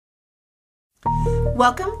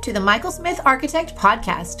Welcome to the Michael Smith Architect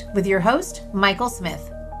Podcast with your host, Michael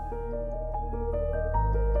Smith.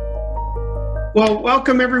 Well,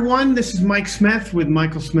 welcome everyone. This is Mike Smith with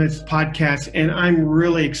Michael Smith's podcast, and I'm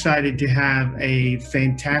really excited to have a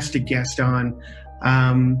fantastic guest on.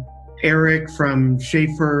 Eric from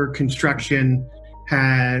Schaefer Construction.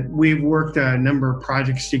 We've worked a number of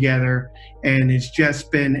projects together, and it's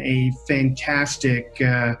just been a fantastic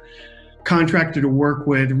contractor to work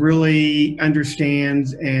with. Really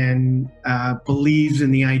understands and believes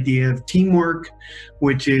in the idea of teamwork,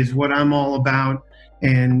 which is what I'm all about,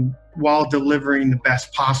 and while delivering the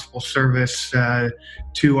best possible service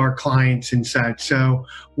to our clients and such. So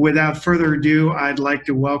without further ado, I'd like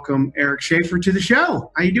to welcome Eric Schaefer to the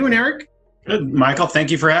show. How you doing, Eric? Good, Michael.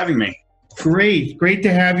 Thank you for having me. Great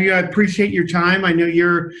to have you. I appreciate your time. I know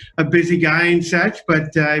you're a busy guy and such,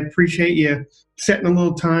 but I appreciate you setting a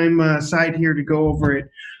little time aside here to go over it.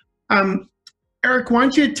 Eric, why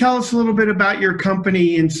don't you tell us a little bit about your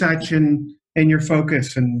company and such, and your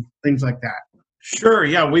focus and things like that? Sure.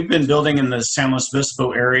 Yeah, we've been building in the San Luis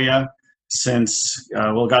Obispo area since,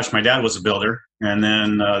 my dad was a builder. And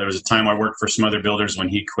then there was a time I worked for some other builders when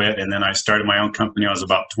he quit. And then I started my own company. I was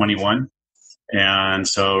about 21. And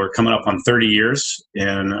so we're coming up on 30 years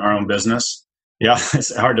in our own business. Yeah,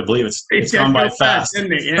 it's hard to believe. It's gone by fast.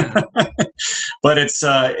 Isn't it? Yeah. But it's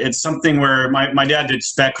something where my dad did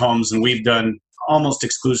spec homes, and we've done almost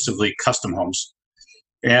exclusively custom homes.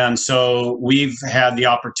 And so we've had the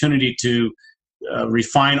opportunity to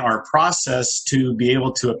refine our process to be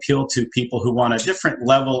able to appeal to people who want a different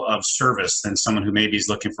level of service than someone who maybe is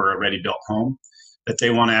looking for a ready-built home, that they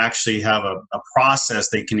want to actually have a process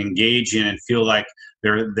they can engage in and feel like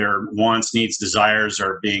their wants, needs, desires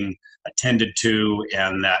are being attended to,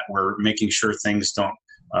 and that we're making sure things don't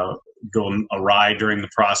go awry during the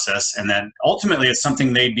process, and that ultimately it's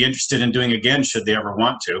something they'd be interested in doing again should they ever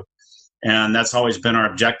want to. And that's always been our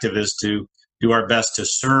objective, is to do our best to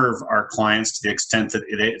serve our clients to the extent that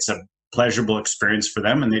it's a pleasurable experience for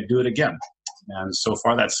them and they do it again. And so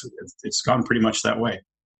far it's gone pretty much that way.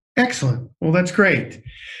 Excellent. Well, that's great.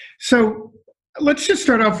 So let's just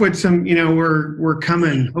start off with some,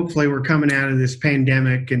 hopefully we're coming out of this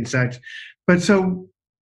pandemic and such. But so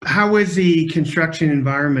how is the construction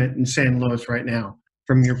environment in San Luis right now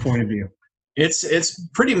from your point of view? It's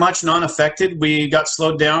pretty much non-affected. We got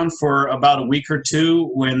slowed down for about a week or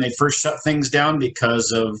two when they first shut things down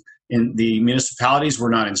because in the municipalities were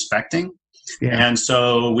not inspecting. Yeah. And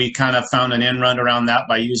so we kind of found an end run around that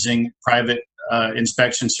by using private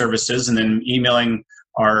inspection services, and then emailing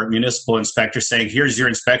our municipal inspector saying, here's your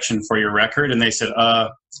inspection for your record. And they said,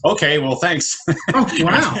 okay, well, thanks. Oh,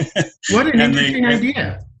 wow. What an interesting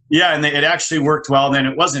idea. Yeah, and it actually worked well. And then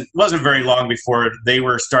it wasn't very long before they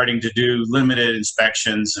were starting to do limited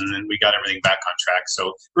inspections, and then we got everything back on track.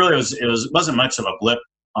 So really, it wasn't much of a blip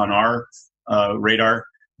on our radar.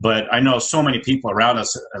 But I know so many people around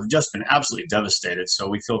us have just been absolutely devastated. So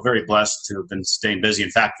we feel very blessed to have been staying busy.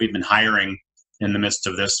 In fact, we've been hiring in the midst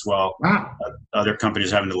of this while other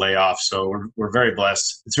companies are having to lay off. So we're very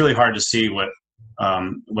blessed. It's really hard to see what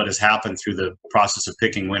has happened through the process of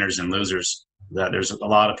picking winners and losers, that there's a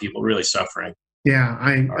lot of people really suffering. Yeah,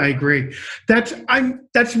 I agree. That's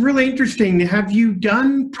really interesting. Have you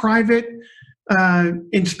done private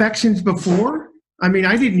inspections before? I mean,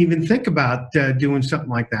 I didn't even think about doing something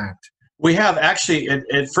like that. We have actually.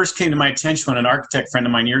 It first came to my attention when an architect friend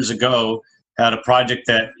of mine years ago had a project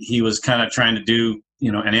that he was kind of trying to do,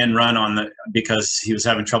 an end run on because he was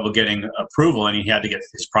having trouble getting approval, and he had to get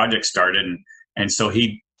his project started, and so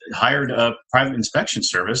he hired a private inspection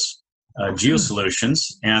service, GeoSolutions,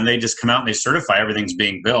 and they just come out and they certify everything's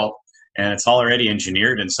being built, and it's already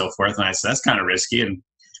engineered and so forth. And I said, that's kind of risky,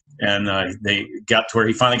 and they got to where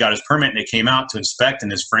he finally got his permit, and they came out to inspect,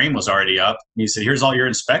 and his frame was already up. And he said, here's all your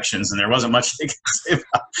inspections, and there wasn't much they could say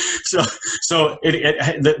about it. So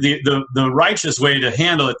the righteous way to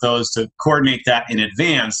handle it, though, is to coordinate that in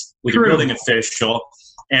advance with your building official,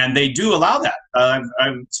 and they do allow that.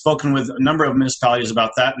 I've spoken with a number of municipalities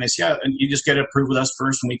about that, and they say, yeah, you just get it approved with us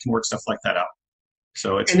first, and we can work stuff like that out.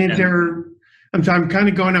 So it's I'm kind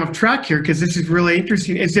of going off track here because this is really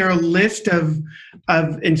interesting. Is there a list of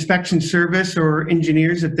inspection service or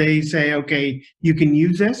engineers that they say, okay, you can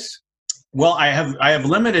use this? Well, I have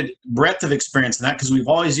limited breadth of experience in that because we've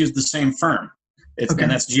always used the same firm.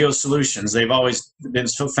 And that's GeoSolutions. They've always been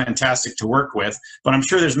so fantastic to work with, but I'm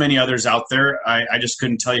sure there's many others out there. I just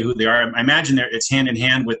couldn't tell you who they are. I imagine it's hand in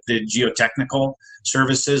hand with the geotechnical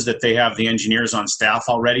services that they have the engineers on staff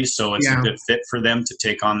already, so it's a good fit for them to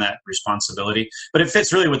take on that responsibility. But it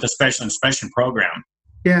fits really with the special inspection program.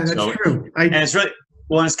 Yeah, that's true. And it's really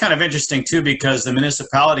Well, and it's kind of interesting too, because the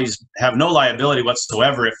municipalities have no liability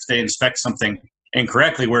whatsoever if they inspect something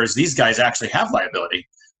incorrectly, whereas these guys actually have liability.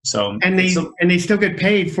 So and they still get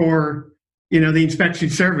paid for, the inspection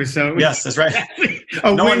service. So yes, that's right.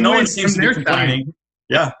 No one seems to be complaining.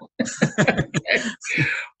 Yeah.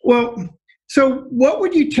 Well, so what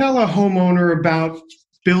would you tell a homeowner about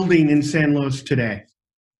building in San Luis today?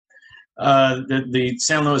 The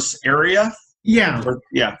San Luis area. Yeah.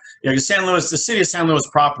 Yeah. San Luis, the city of San Luis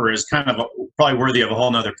proper is kind of probably worthy of a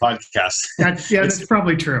whole nother podcast. That's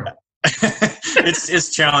probably true.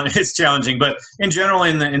 It's challenging, but in general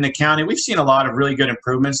in the county, we've seen a lot of really good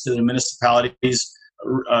improvements to the municipalities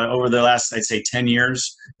over the last, I'd say, 10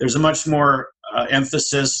 years. There's a much more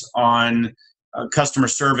emphasis on customer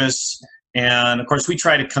service. And of course, we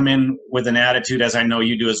try to come in with an attitude, as I know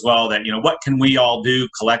you do as well, that, what can we all do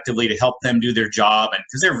collectively to help them do their job? And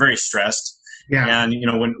because they're very stressed. Yeah. And,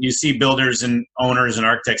 when you see builders and owners and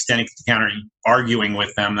architects standing at the counter arguing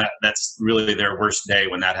with them, that's really their worst day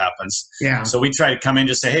when that happens. Yeah. So we try to come in and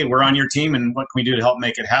just say, hey, we're on your team, and what can we do to help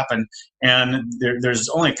make it happen? And there's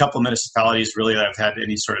only a couple of municipalities really that I've had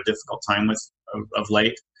any sort of difficult time with of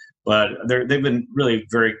late, but they've been really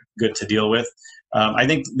very good to deal with. I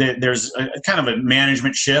think that there's a kind of a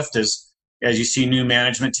management shift as you see new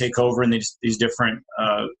management take over in these different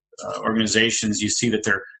organizations. You see that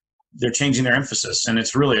they're changing their emphasis, and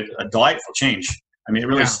it's really a delightful change. I mean, it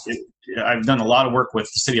really. Yeah. I've done a lot of work with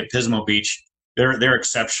the city of Pismo Beach. They're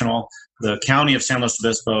exceptional. The county of San Luis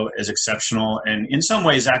Obispo is exceptional, and in some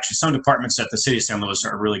ways, actually, some departments at the city of San Luis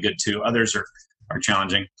are really good too. Others are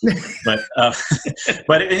challenging, but and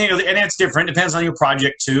it's different. Depends on your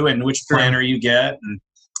project too, and which planner you get,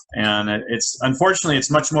 and it's unfortunately it's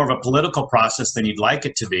much more of a political process than you'd like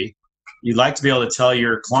it to be. You'd like to be able to tell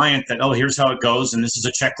your client that, oh, here's how it goes, and this is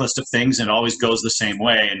a checklist of things, and it always goes the same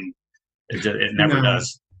way, and it never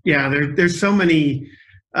does. Yeah, there's so many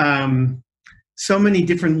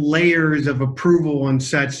different layers of approval and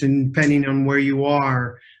such, and depending on where you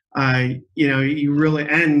are, you really,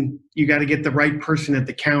 and you got to get the right person at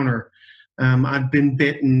the counter. I've been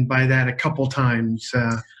bitten by that a couple times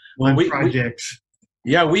on projects.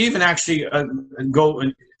 We even actually go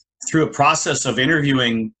through a process of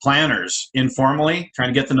interviewing planners informally, trying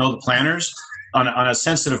to get to know the planners on a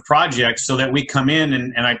sensitive project, so that we come in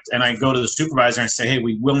and I go to the supervisor and I say, hey,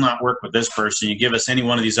 we will not work with this person. You give us any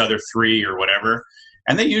one of these other three or whatever.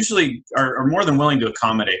 And they usually are more than willing to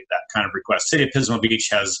accommodate that kind of request. City of Pismo Beach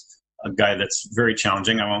has a guy that's very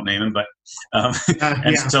challenging. I won't name him, but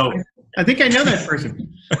so I think I know that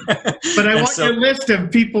person. But I want your list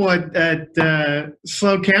of people at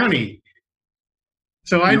SLO County.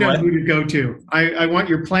 So I know who to go to. I want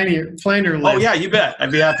your planner list. Oh yeah, you bet.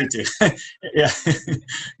 I'd be happy to. Yeah.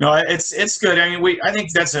 No, it's good. I mean, I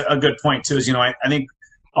think that's a good point too. Is I think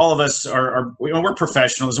all of us we're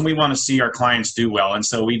professionals, and we want to see our clients do well, and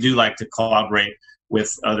so we do like to collaborate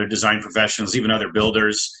with other design professionals, even other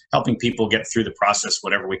builders, helping people get through the process,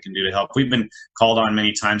 whatever we can do to help. We've been called on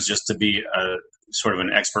many times just to be a sort of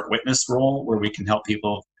an expert witness role, where we can help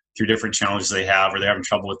people through different challenges they have, or they're having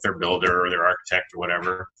trouble with their builder or their architect or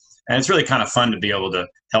whatever. And it's really kind of fun to be able to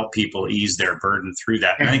help people ease their burden through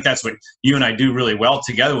that. And I think that's what you and I do really well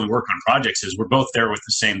together when we work on projects, is we're both there with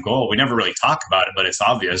the same goal. We never really talk about it, but it's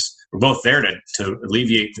obvious. We're both there to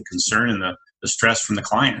alleviate the concern and the stress from the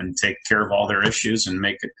client, and take care of all their issues, and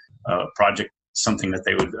make a project something that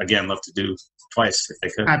they would, again, love to do twice if they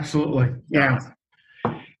could. Absolutely. Yeah.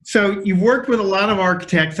 So you've worked with a lot of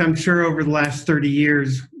architects, I'm sure, over the last 30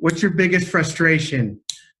 years. What's your biggest frustration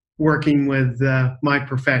working with my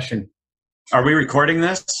profession? Are we recording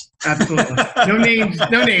this? Absolutely. No names.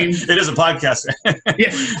 No names. It is a podcast.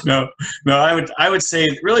 Yeah. No. I would say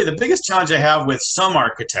really the biggest challenge I have with some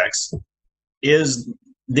architects is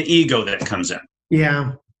the ego that comes in.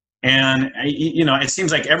 Yeah. And it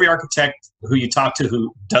seems like every architect who you talk to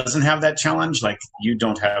who doesn't have that challenge, like you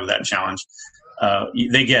don't have that challenge,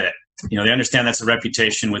 they get it. They understand that's a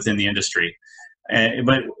reputation within the industry.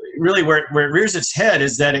 But really where it rears its head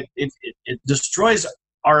is that it destroys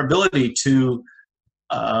our ability to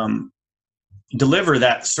deliver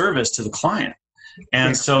that service to the client.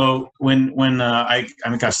 And so when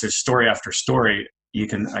gosh, there's story after story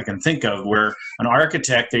I can think of where an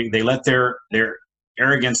architect, they let their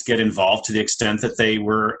arrogance get involved to the extent that they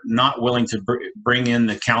were not willing to bring in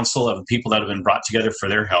the counsel of the people that have been brought together for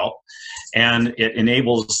their help. And it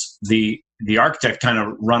enables the architect kind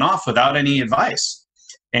of run off without any advice.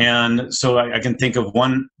 And so I can think of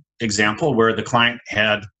one example where the client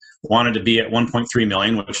had wanted to be at 1.3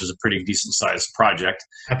 million, which is a pretty decent sized project.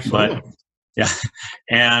 Absolutely. Yeah,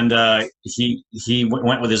 and he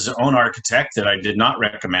went with his own architect that I did not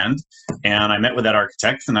recommend, and I met with that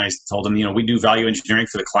architect and I told him, we do value engineering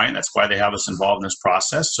for the client. That's why they have us involved in this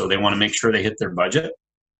process. So they want to make sure they hit their budget,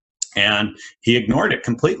 and he ignored it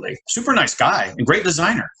completely. Super nice guy and great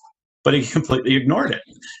designer, but he completely ignored it.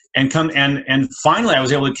 And finally, I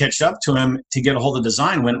was able to catch up to him to get a hold of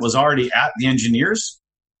design when it was already at the engineer's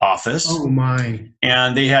office. Oh my.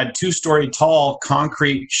 And they had 2-story tall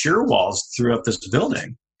concrete shear walls throughout this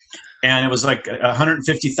building. And it was like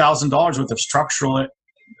 $150,000 worth of structural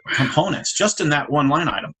components just in that one line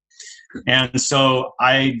item. And so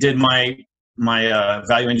I did my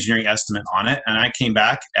value engineering estimate on it, and I came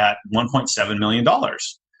back at $1.7 million.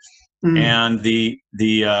 And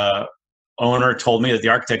the owner told me that the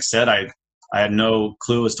architect said I had no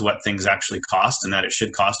clue as to what things actually cost, and that it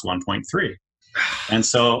should cost 1.3. And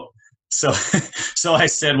so I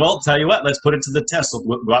said, well, tell you what, let's put it to the test.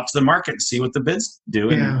 We'll go out to the market and see what the bids do.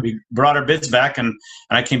 And we brought our bids back, and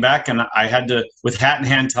I came back and I had to, with hat in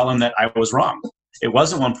hand, tell him that I was wrong. It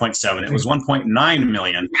wasn't 1.7, it was 1.9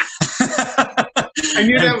 million. I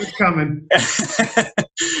knew that was coming.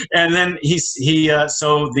 And then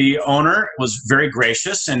so the owner was very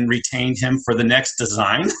gracious and retained him for the next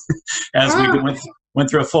design as we went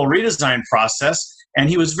through a full redesign process. And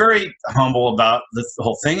he was very humble about the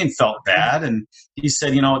whole thing and felt bad. And he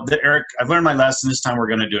said, Eric, I've learned my lesson. This time we're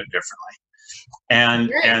going to do it differently.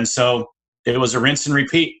 And so it was a rinse and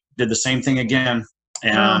repeat. Did the same thing again.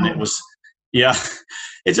 And it was,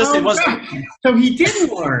 it wasn't. So he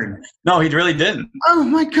didn't learn. No, he really didn't. Oh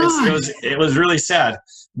my God. It was really sad.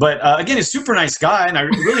 But again, he's a super nice guy, and I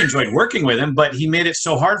really enjoyed working with him, but he made it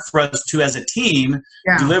so hard for us to, as a team,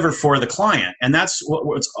 deliver for the client. And that's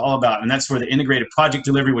what it's all about. And that's where the integrated project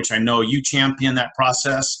delivery, which I know you champion that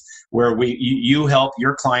process, where you help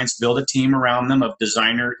your clients build a team around them of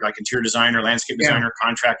designer, like interior designer, landscape designer,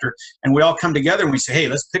 contractor. And we all come together and we say, hey,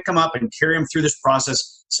 let's pick them up and carry them through this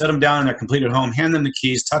process, set them down in their completed home, hand them the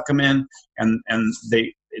keys, tuck them in, and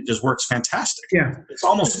it just works fantastic. Yeah. It's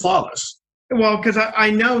almost flawless. Well, because I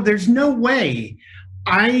know there's no way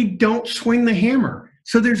I don't swing the hammer.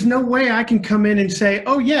 So there's no way I can come in and say,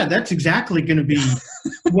 oh, yeah, that's exactly going to be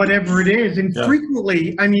whatever it is. And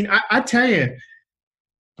frequently, I mean, I tell you,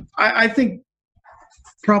 I think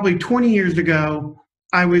probably 20 years ago,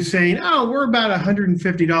 I was saying, oh, we're about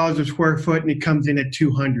 $150 a square foot, and it comes in at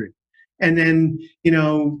 200. And then,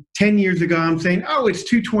 10 years ago, I'm saying, oh, it's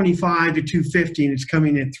 225 to 250, and it's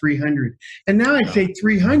coming in at 300. And now I say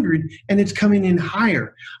 300, and it's coming in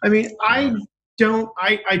higher. I mean, I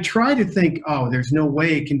try to think, oh, there's no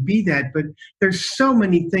way it can be that, but there's so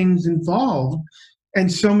many things involved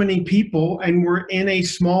and so many people, and we're in a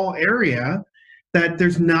small area that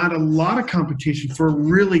there's not a lot of competition for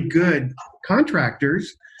really good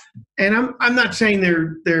contractors. And I'm not saying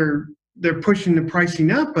they're pushing the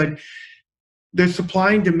pricing up, but the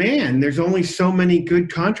supply and demand, there's only so many good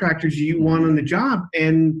contractors you want on the job,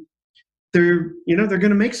 and they're going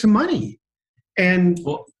to make some money. And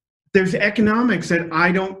there's economics that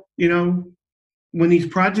I don't, when these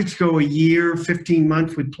projects go a year, 15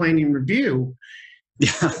 months with planning review,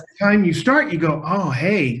 by the time you start, you go, oh,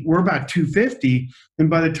 hey, we're about 250. And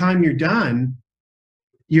by the time you're done,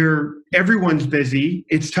 everyone's busy.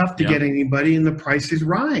 It's tough to get anybody, and the prices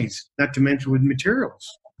rise, not to mention with materials.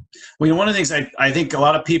 Well, one of the things I think a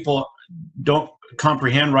lot of people don't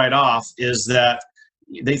comprehend right off is that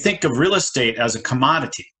they think of real estate as a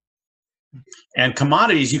commodity. And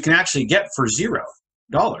commodities you can actually get for $0.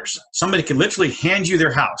 Somebody can literally hand you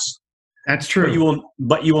their house. That's true.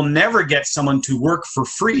 But you will never get someone to work for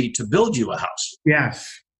free to build you a house.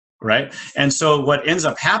 Yes. Right? And so what ends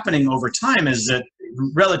up happening over time is that,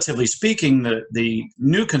 relatively speaking, the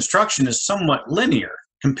new construction is somewhat linear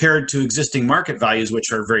compared to existing market values,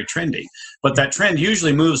 which are very trendy. But that trend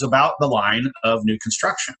usually moves about the line of new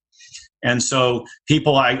construction. And so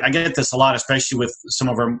people, I get this a lot, especially with some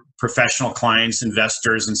of our professional clients,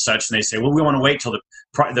 investors and such, and they say, well, we want to wait till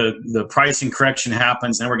the pricing correction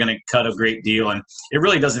happens, then we're going to cut a great deal. And it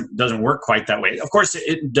really doesn't work quite that way. Of course,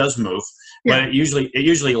 it does move, but it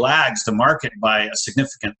usually lags the market by a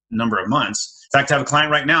significant number of months. In fact, I have a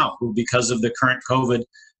client right now who, because of the current COVID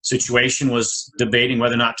situation, was debating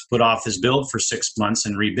whether or not to put off his build for 6 months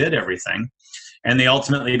and rebid everything. And they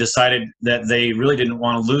ultimately decided that they really didn't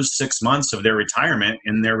want to lose 6 months of their retirement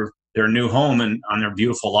in their new home and on their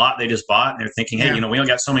beautiful lot they just bought. And they're thinking, hey, we only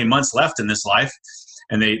got so many months left in this life.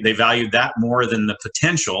 And they valued that more than the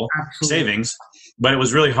potential savings. But it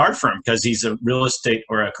was really hard for him because he's a real estate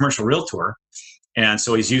or a commercial realtor. And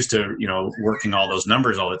so he's used to, working all those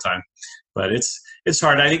numbers all the time. But it's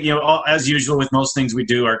hard. I think, as usual with most things we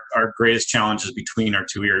do, our greatest challenge is between our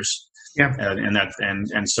two ears. Yeah.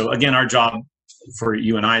 And so again, our job for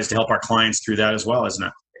you and I is to help our clients through that as well, isn't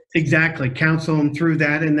it? Exactly. Counsel them through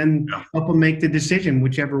that, and then help them make the decision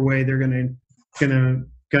whichever way they're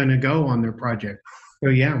gonna go on their project. So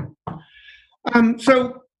yeah.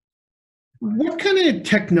 So what kind of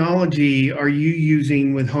technology are you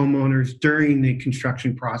using with homeowners during the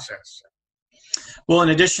construction process? Well, in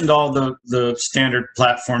addition to all the standard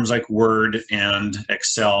platforms like Word and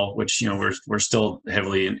Excel, which we're still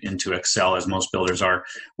heavily into Excel as most builders are,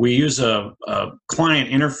 we use a client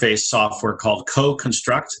interface software called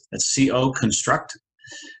CoConstruct. That's CoConstruct,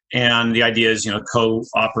 and the idea is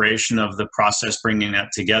cooperation of the process, bringing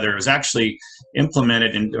that together. It was actually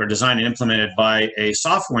implemented or designed and implemented by a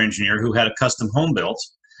software engineer who had a custom home built,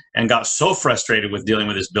 and got so frustrated with dealing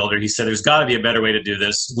with this builder. He said, there's got to be a better way to do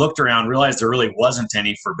this. Looked around, realized there really wasn't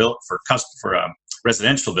any for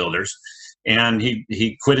residential builders. And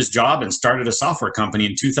he quit his job and started a software company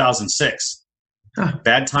in 2006. Huh.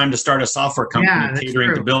 Bad time to start a software company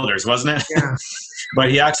catering to builders, wasn't it? Yeah.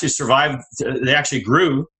 But he actually survived. They actually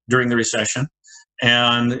grew during the recession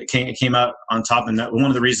and came out on top. And that was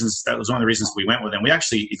one of the reasons we went with him. We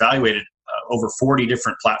actually evaluated over 40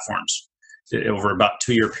 different platforms over about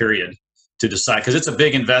a 2-year period to decide, because it's a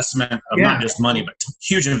big investment of not just money, but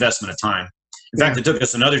huge investment of time. In fact, it took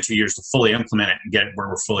us another 2 years to fully implement it and get it where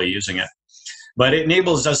we're fully using it. But it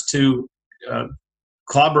enables us to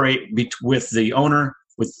collaborate with the owner,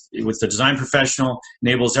 with the design professional,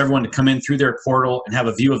 enables everyone to come in through their portal and have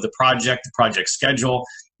a view of the project schedule.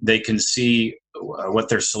 They can see what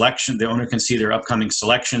their selection, the owner can see their upcoming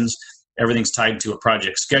selections. Everything's tied to a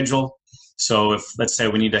project schedule. So if, let's say,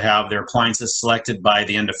 we need to have their appliances selected by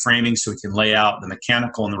the end of framing so we can lay out the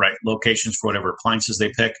mechanical in the right locations for whatever appliances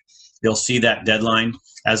they pick, they'll see that deadline.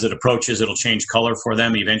 As it approaches, it'll change color for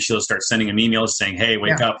them. Eventually, they'll start sending them emails saying, hey,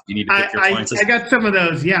 wake up, you need to pick your appliances. I got some of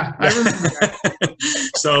those, yeah. I remember that.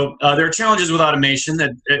 So there are challenges with automation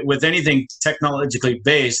that with anything technologically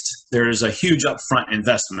based, there's a huge upfront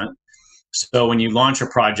investment. So when you launch a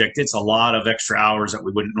project, it's a lot of extra hours that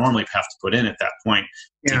we wouldn't normally have to put in at that point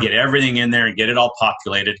to get everything in there and get it all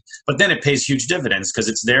populated. But then it pays huge dividends because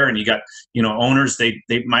it's there, and you got, owners, they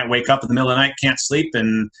might wake up in the middle of the night, can't sleep,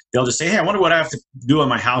 and they'll just say, hey, I wonder what I have to do on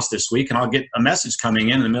my house this week. And I'll get a message coming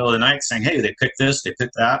in the middle of the night saying, hey, they picked this, they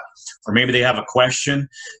picked that. Or maybe they have a question.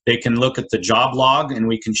 They can look at the job log, and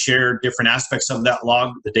we can share different aspects of that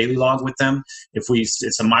log, the daily log, with them. If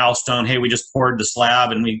it's a milestone, hey, we just poured the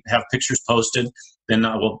slab and we have pictures posted, then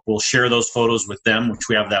we'll share those photos with them, which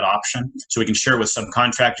we have that option. So we can share with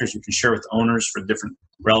subcontractors, we can share with owners for different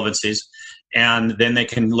relevancies. And then they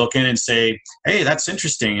can look in and say, hey, that's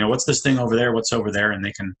interesting. What's this thing over there? What's over there? And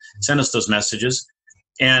they can send us those messages.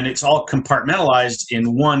 And it's all compartmentalized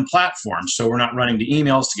in one platform. So we're not running to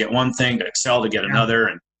emails to get one thing, to Excel to get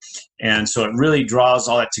another. And so it really draws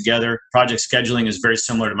all that together. Project scheduling is very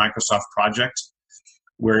similar to Microsoft Project,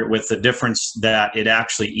 where with the difference that it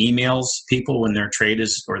actually emails people when their trade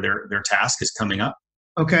is, or their task is coming up.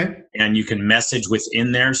 Okay. And you can message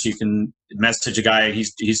within there. So you can message a guy,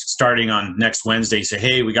 he's starting on next Wednesday. You say,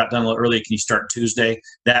 hey, we got done a little early. Can you start Tuesday?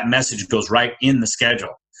 That message goes right in the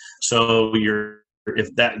schedule. So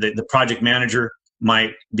the project manager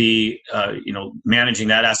might be, managing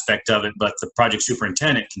that aspect of it, but the project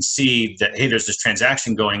superintendent can see that, hey, there's this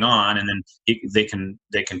transaction going on, and then they can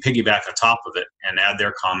piggyback on top of it and add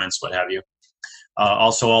their comments, what have you.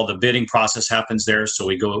 Also, all the bidding process happens there. So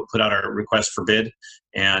we go put out our request for bid,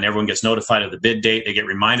 and everyone gets notified of the bid date. They get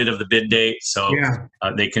reminded of the bid date. So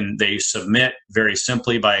they submit very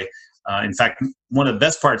simply by, in fact, one of the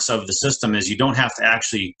best parts of the system is you don't have to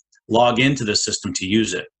actually log into the system to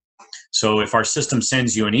use it. So if our system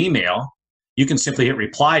sends you an email, you can simply hit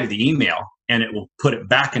reply to the email, and it will put it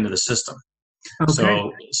back into the system.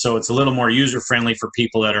 Okay. So it's a little more user-friendly for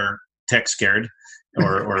people that are tech scared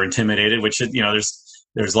or intimidated, which,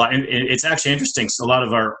 there's a lot. It's actually interesting. So a lot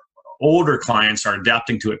of our older clients are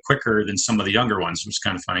adapting to it quicker than some of the younger ones, which is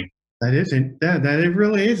kind of funny. That it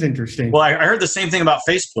really is interesting. Well, I heard the same thing about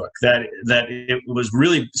Facebook, that it was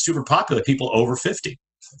really super popular, people over 50.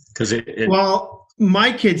 Well,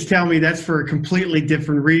 my kids tell me that's for a completely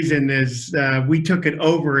different reason. Is we took it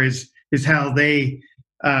over is how they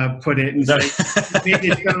put it, and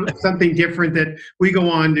it's something different that we go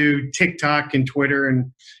on to TikTok and Twitter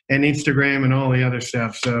and Instagram and all the other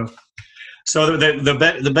stuff. So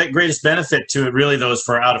the greatest benefit to it really, though, is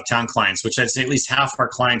for our out-of-town clients, which I'd say at least half our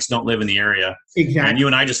clients don't live in the area. Exactly. And you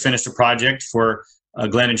and I just finished a project for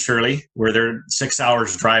Glenn and Shirley, where they're 6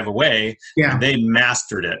 hours drive away. Yeah. And they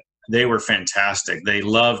mastered it. they were fantastic. They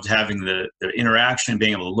loved having the interaction,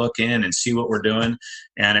 being able to look in and see what we're doing,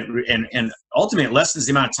 and ultimately it lessens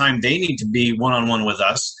the amount of time they need to be one-on-one with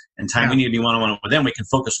us, and time we need to be one-on-one with them. We can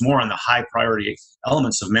focus more on the high priority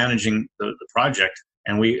elements of managing the project,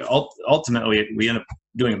 and we ultimately end up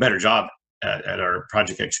doing a better job at our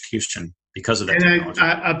project execution because of that technology.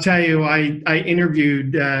 I'll tell you, I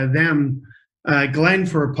interviewed them, Glenn,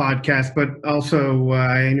 for a podcast, but also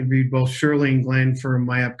I interviewed both Shirley and Glenn for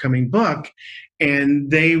my upcoming book, and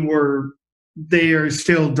they are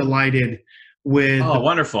still delighted with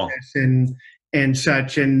wonderful and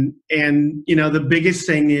such, and the biggest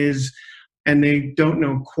thing is, and they don't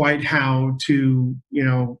know quite how to,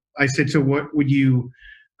 I said, so what would you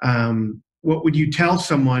tell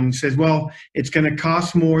someone? He says, well, it's going to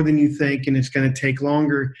cost more than you think, and it's going to take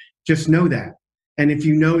longer. Just know that. And if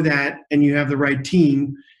you know that and you have the right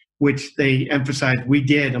team, which they emphasized we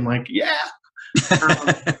did, I'm like, yeah,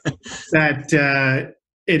 that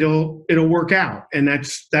it'll work out. And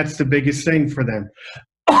that's the biggest thing for them.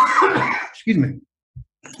 Excuse me.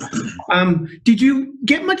 Did you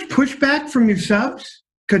get much pushback from your subs?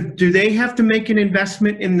 Do they have to make an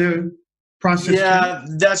investment in the process? Yeah,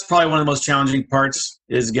 that's probably one of the most challenging parts,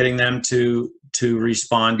 is getting them to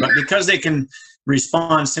respond. But because they can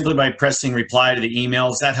respond simply by pressing reply to the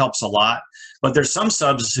emails, that helps a lot. But there's some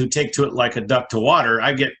subs who take to it like a duck to water.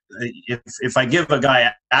 If I give a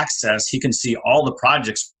guy access, he can see all the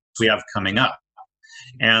projects we have coming up.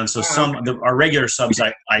 And so our regular subs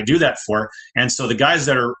I do that for. And so the guys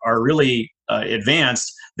that are really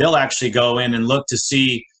advanced, they'll actually go in and look to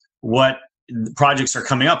see what projects are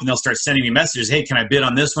coming up, and they'll start sending me messages. Hey, can I bid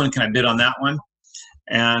on this one? Can I bid on that one?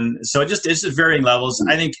 And so it's just varying levels.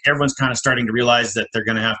 I think everyone's kind of starting to realize that they're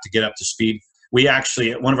going to have to get up to speed. We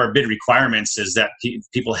actually, one of our bid requirements is that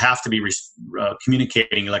people have to be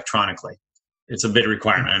communicating electronically. It's a bid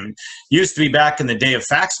requirement. I mean, it used to be back in the day of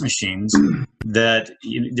fax machines that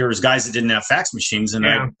there was guys that didn't have fax machines, and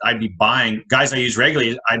I'd be buying guys I use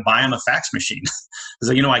regularly. I'd buy them a fax machine.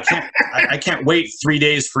 So I can't wait 3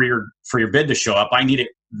 days for your bid to show up. I need it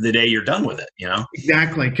the day you're done with it.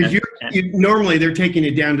 Exactly, because normally they're taking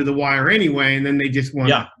it down to the wire anyway, and then they just want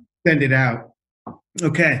to send it out.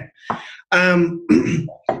 Okay.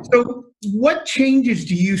 So what changes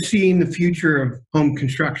do you see in the future of home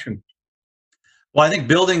construction? Well, I think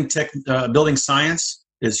building science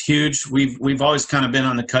is huge. We've always kind of been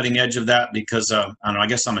on the cutting edge of that because I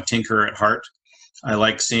guess I'm a tinkerer at heart. I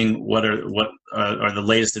like seeing what are the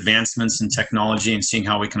latest advancements in technology and seeing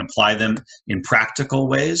how we can apply them in practical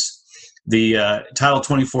ways. The Title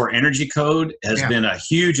 24 Energy Code has been a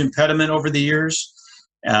huge impediment over the years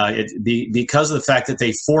because of the fact that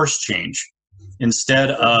they force change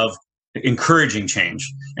instead of encouraging change.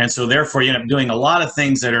 And so therefore you end up doing a lot of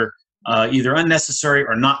things that are either unnecessary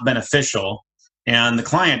or not beneficial, and the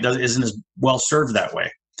client isn't as well served that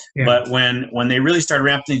way. Yeah. But when they really started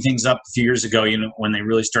ramping things up a few years ago, when they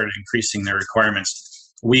really started increasing their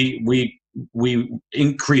requirements, we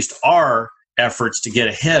increased our efforts to get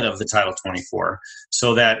ahead of the Title 24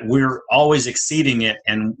 so that we're always exceeding it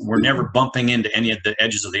and we're never bumping into any of the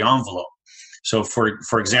edges of the envelope. So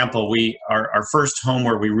for example, our first home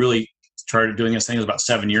where we really started doing this thing was about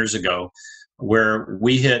 7 years ago, where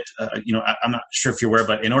we hit, I'm not sure if you're aware,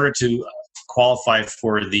 but in order to qualify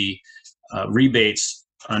for the rebates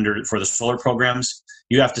for the solar programs,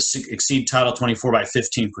 you have to exceed Title 24 by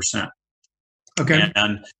 15%. Okay.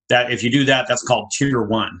 And that if you do that, that's called Tier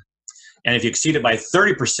 1. And if you exceed it by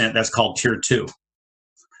 30%, that's called Tier 2.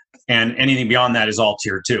 And anything beyond that is all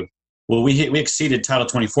Tier 2. Well, we exceeded Title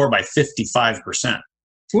 24 by 55%.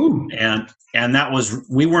 Ooh. And that was,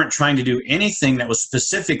 we weren't trying to do anything that was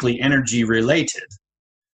specifically energy related.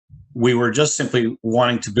 We were just simply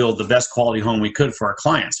wanting to build the best quality home we could for our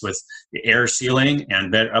clients with the air sealing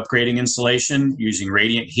and bed upgrading insulation, using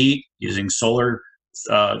radiant heat, using solar,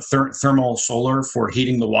 thermal solar for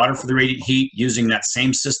heating the water for the radiant heat, using that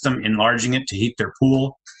same system, enlarging it to heat their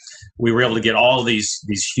pool. We were able to get all these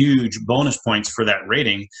huge bonus points for that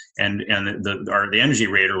rating, and the energy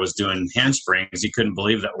rater was doing handsprings. He couldn't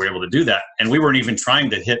believe that we were able to do that, and we weren't even trying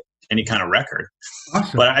to hit any kind of record.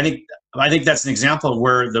 Awesome. But I think that's an example of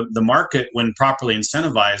where the market, when properly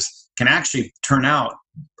incentivized, can actually turn out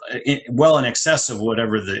well in excess of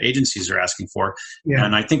whatever the agencies are asking for. Yeah.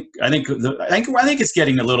 And I think it's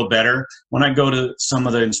getting a little better. When I go to some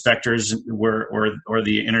of the inspectors or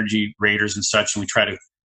the energy raters and such, and we try to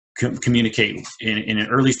communicate in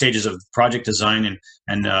early stages of project design,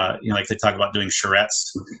 and like they talk about doing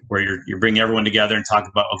charrettes, where you're bringing everyone together and talk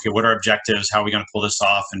about, okay, what are our objectives, how are we going to pull this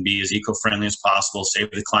off and be as eco-friendly as possible,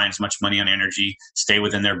 save the client as much money on energy, stay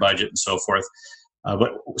within their budget, and so forth.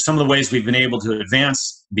 But some of the ways we've been able to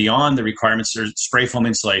advance beyond the requirements are spray foam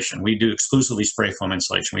insulation. We do exclusively spray foam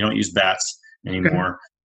insulation. We don't use bats anymore.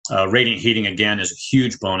 Radiant heating, again, is a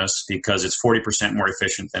huge bonus because it's 40% more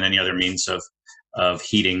efficient than any other means of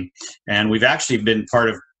heating. And we've actually been part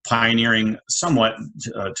of pioneering somewhat,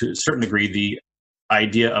 to a certain degree, the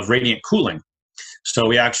idea of radiant cooling. So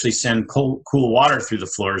we actually send cool water through the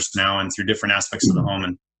floors now and through different aspects of the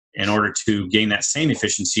home in order to gain that same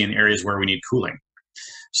efficiency in areas where we need cooling.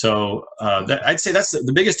 So I'd say that's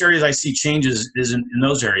the biggest areas I see changes is in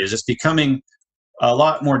those areas. It's becoming a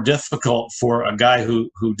lot more difficult for a guy who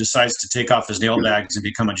decides to take off his nail bags and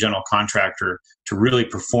become a general contractor to really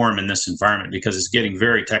perform in this environment because it's getting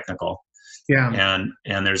very technical. Yeah.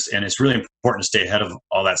 And it's really important to stay ahead of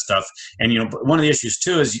all that stuff. And, one of the issues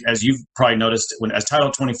too is, as you've probably noticed, as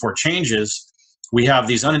Title 24 changes, we have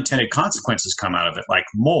these unintended consequences come out of it, like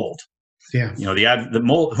mold. Yeah. The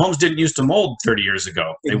mold, homes didn't used to mold 30 years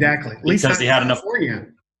ago. Exactly. Because they had enough.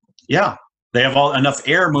 Yeah. They have enough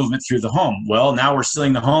air movement through the home. Well, now we're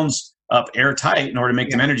sealing the homes up airtight in order to make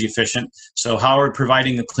them energy efficient. So how are we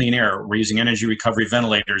providing the clean air? We're using energy recovery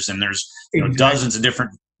ventilators, and there's dozens of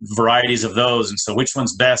different varieties of those. And so which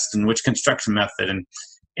one's best and which construction method, and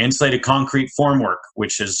insulated concrete formwork,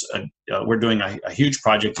 which is we're doing a huge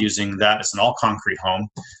project using that. It's an all concrete home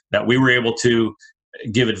that we were able to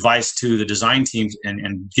give advice to the design team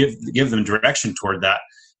and give them direction toward that.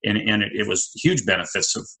 And it was huge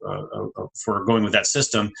benefits for going with that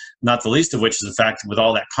system, not the least of which is the fact that with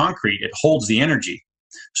all that concrete, it holds the energy.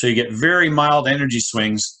 So you get very mild energy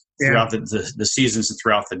swings throughout the seasons and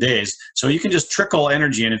throughout the days. So you can just trickle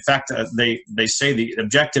energy. And in fact, they say the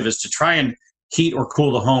objective is to try and heat or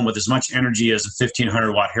cool the home with as much energy as a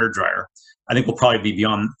 1,500 watt hair dryer. I think we'll probably be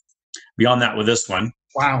beyond that with this one.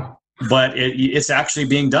 Wow. But it's actually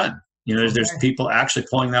being done. There's people actually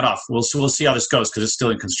pulling that off. We'll see how this goes because it's still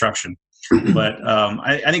in construction. But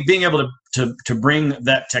I think being able to bring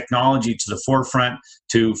that technology to the forefront,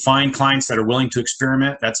 to find clients that are willing to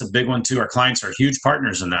experiment, that's a big one too. Our clients are huge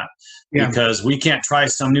partners in that because we can't try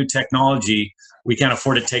some new technology. We can't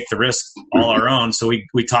afford to take the risk all our own. So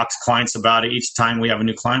we talk to clients about it. Each time we have a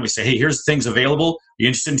new client, we say, hey, here's things available. Are you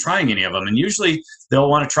interested in trying any of them? And usually they'll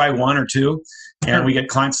want to try one or two. And we get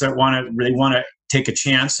clients that really want to take a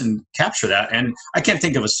chance and capture that. And I can't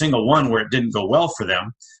think of a single one where it didn't go well for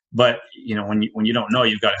them. But when you don't know,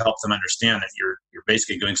 you've got to help them understand that you're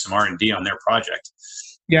basically doing some R&D on their project.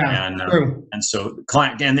 Yeah, and so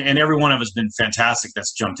client and every one of us has been fantastic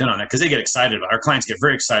that's jumped in on that because they get excited about. Our clients get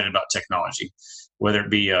very excited about technology, whether it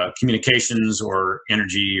be communications or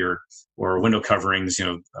energy or window coverings,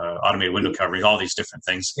 automated window coverings, all these different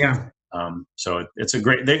things. Yeah. So it's a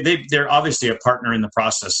great. They're obviously a partner in the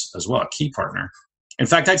process as well, a key partner. In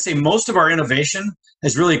fact, I'd say most of our innovation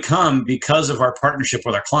has really come because of our partnership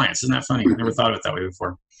with our clients. Isn't that funny? I never thought of it that way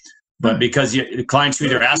before. But because the clients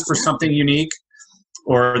either ask for something unique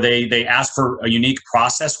or they ask for a unique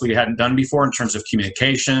process we hadn't done before in terms of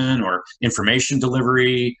communication or information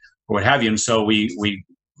delivery or what have you. And so we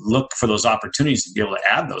look for those opportunities to be able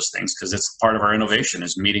to add those things because it's part of our innovation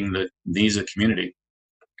is meeting the needs of the community.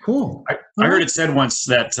 Cool. I heard it said once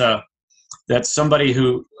that somebody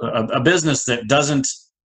a business that doesn't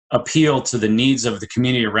appeal to the needs of the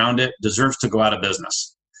community around it deserves to go out of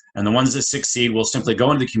business. And the ones that succeed will simply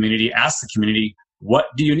go into the community, ask the community, what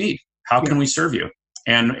do you need? How can we serve you?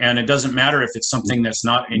 And it doesn't matter if it's something that's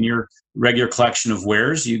not in your regular collection of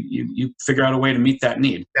wares, you figure out a way to meet that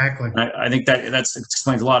need. Exactly. I think that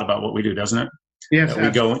explains a lot about what we do, doesn't it? Yes. We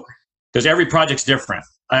go because every project's different.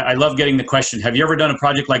 I love getting the question, have you ever done a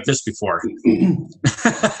project like this before? On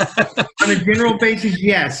a general basis,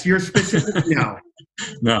 yes. You're specific, no.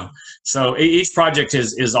 No. So each project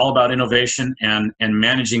is all about innovation and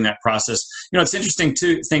managing that process. It's interesting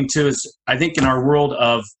thing too is I think in our world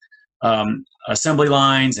of assembly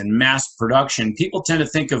lines and mass production, people tend to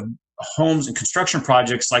think of homes and construction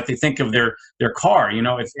projects like they think of their car. I don't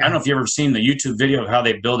know if you've ever seen the YouTube video of how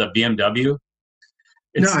they build a BMW.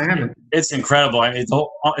 No, I haven't. It's incredible. I mean,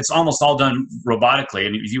 it's almost all done robotically.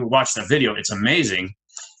 And if you watch that video, it's amazing.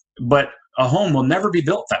 But a home will never be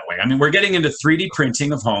built that way. I mean, we're getting into 3D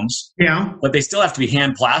printing of homes. Yeah. But they still have to be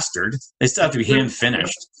hand plastered. They still have to be hand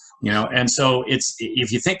finished. And so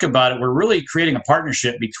if you think about it, we're really creating a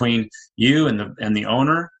partnership between you and the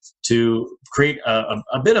owner to create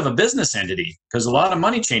a bit of a business entity because a lot of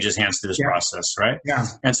money changes hands through this process, right? Yeah.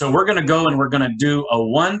 And so we're going to go and we're going to do a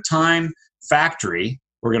one-time factory.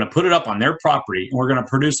 We're going to put it up on their property and we're going to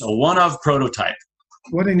produce a one-of prototype.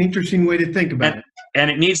 What an interesting way to think about it. And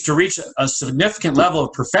it needs to reach a significant level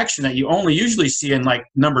of perfection that you only usually see in like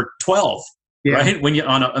number 12. Yeah. Right? When you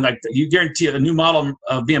like you guarantee a new model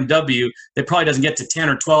of BMW, it probably doesn't get to 10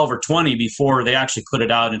 or 12 or 20 before they actually put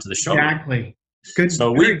it out into the showroom. Exactly. Good.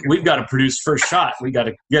 So we've got to produce first shot. We got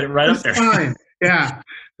to get it right up there. Time. Yeah.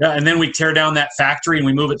 Yeah, and then we tear down that factory and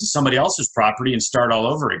we move it to somebody else's property and start all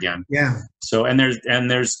over again. Yeah. So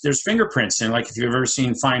there's fingerprints, and like if you've ever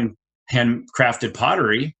seen fine handcrafted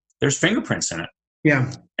pottery, there's fingerprints in it.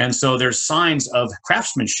 Yeah. And so there's signs of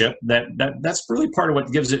craftsmanship that's really part of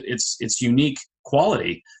what gives it its unique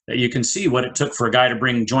quality, that you can see what it took for a guy to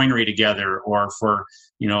bring joinery together, or for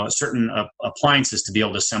certain appliances to be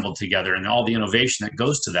able to assemble together, and all the innovation that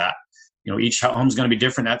goes to that. Each home's going to be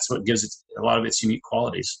different. That's what gives it a lot of its unique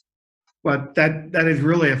qualities. Well, that is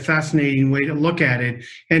really a fascinating way to look at it,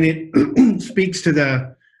 and it speaks to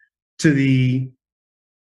the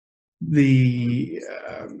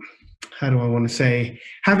how do I want to say,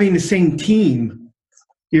 having the same team.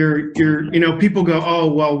 People go,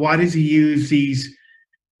 oh, well, why does he use these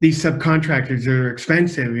subcontractors? They're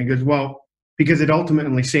expensive. And he goes, well, because it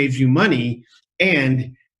ultimately saves you money,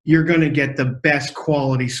 and you're going to get the best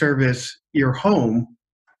quality service your home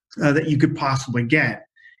that you could possibly get.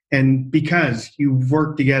 And because you've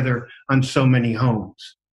worked together on so many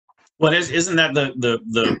homes. Well, isn't that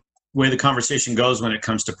the way the conversation goes when it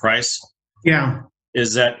comes to price? Yeah.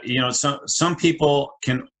 Is that, some people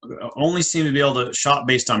can only seem to be able to shop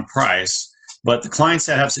based on price, but the clients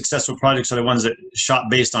that have successful projects are the ones that shop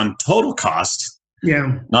based on total cost,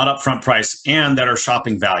 not upfront price, and that are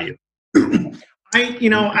shopping value.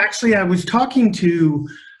 I was talking to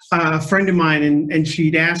a friend of mine, and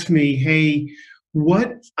she'd asked me, hey,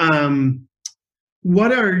 what are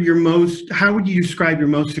how would you describe your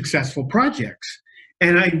most successful projects?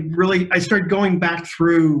 And I started going back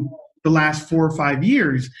through the last 4 or 5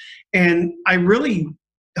 years, and I really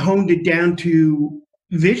honed it down to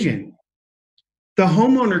vision. The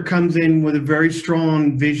homeowner comes in with a very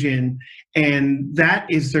strong vision, and that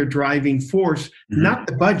is their driving force, not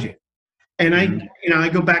the budget. And I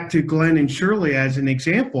go back to Glenn and Shirley as an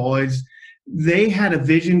example, as they had a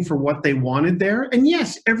vision for what they wanted there. And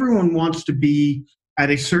yes, everyone wants to be at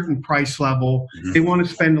a certain price level. They want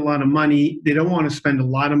to spend a lot of money. They don't want to spend a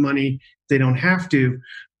lot of money. They don't have to.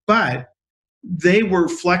 But they were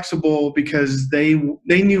flexible because they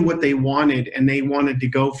knew what they wanted, and they wanted to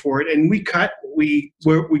go for it. And we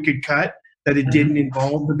could cut that it didn't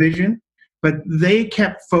involve the vision, but they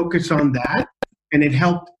kept focus on that, and it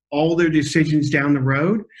helped all their decisions down the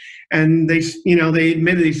road. And they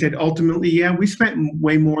admitted, they said, ultimately, yeah, we spent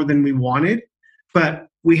way more than we wanted, but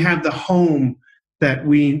we have the home that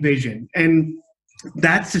we envisioned. And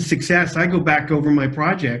that's the success. I go back over my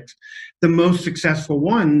projects. The most successful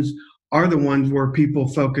ones are the ones where people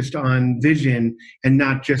focused on vision and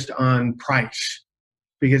not just on price,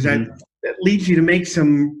 because that leads you to make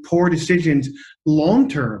some poor decisions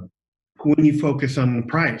long-term when you focus on the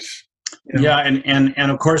price. Yeah,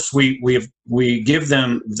 and of course we give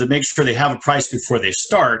them to make sure they have a price before they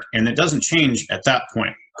start, and it doesn't change at that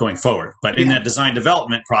point going forward. But in that design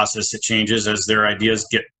development process, it changes as their ideas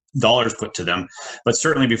get dollars put to them. But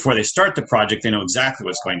certainly before they start the project, they know exactly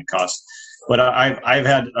what it's going to cost. But I've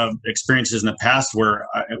had experiences in the past where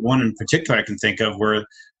one in particular I can think of where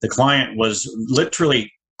the client was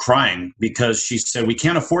literally crying because she said, we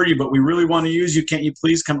can't afford you, but we really want to use you. Can't you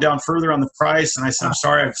please come down further on the price? And I said, I'm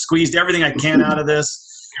sorry, I've squeezed everything I can out of this.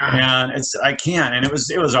 And I can't. And it was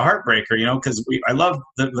a heartbreaker, because I love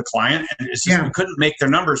the client, and it's just we couldn't make their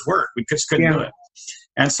numbers work. We just couldn't do it.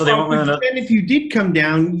 And so they went with and if you did come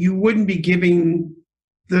down, you wouldn't be giving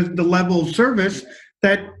the level of service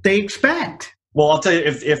that they expect. Well, I'll tell you,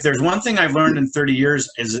 if there's one thing I've learned in 30 years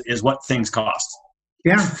is what things cost.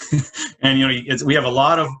 Yeah. And, we have a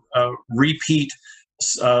lot of repeat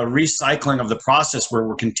recycling of the process where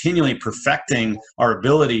we're continually perfecting our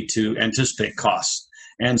ability to anticipate costs.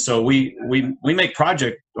 And so we make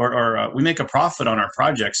project or we make a profit on our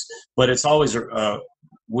projects, but it's always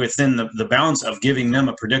within the bounds of giving them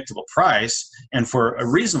a predictable price and for a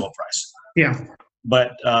reasonable price. Yeah.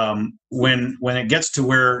 But when it gets to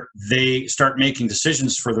where they start making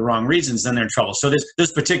decisions for the wrong reasons, then they're in trouble. So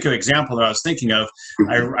this particular example that I was thinking of,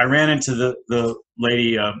 I ran into the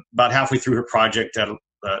lady about halfway through her project at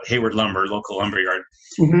Hayward Lumber, local lumber yard.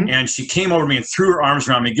 And she came over to me and threw her arms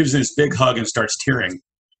around me, gives me this big hug, and starts tearing.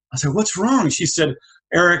 I said, what's wrong? She said,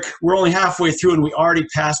 Eric, we're only halfway through and we already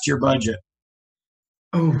passed your budget.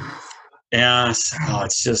 Oh. And I said,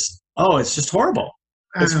 it's just horrible.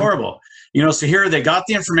 It's horrible. So here they got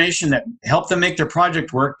the information that helped them make their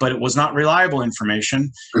project work, but it was not reliable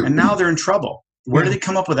information. And now they're in trouble. Where do they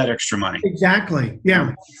come up with that extra money? Exactly.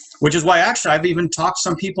 Yeah. Which is why actually I've even talked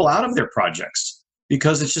some people out of their projects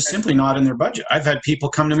because it's just simply not in their budget. I've had people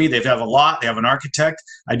come to me, they have a lot, they have an architect,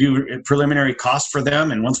 I do preliminary costs for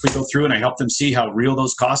them, and once we go through and I help them see how real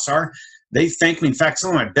those costs are, they thank me. In fact,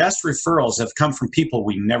 some of my best referrals have come from people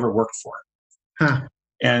we never worked for. Huh.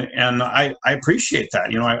 And I appreciate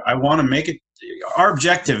that. I want to make it, our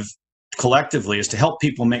objective collectively is to help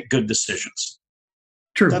people make good decisions.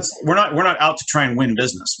 True. We're not out to try and win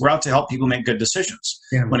business. We're out to help people make good decisions.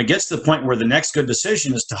 Yeah. When it gets to the point where the next good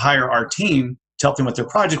decision is to hire our team to help them with their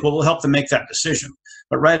project, well, we'll help them make that decision.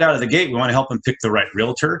 But right out of the gate, we want to help them pick the right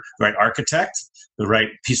realtor, the right architect, the right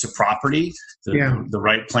piece of property, the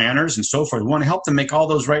right planners, and so forth. We want to help them make all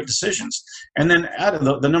those right decisions. And then out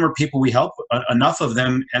of the number of people we help, enough of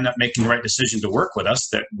them end up making the right decision to work with us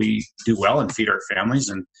that we do well and feed our families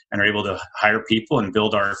and are able to hire people and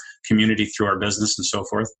build our community through our business and so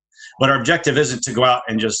forth. But our objective isn't to go out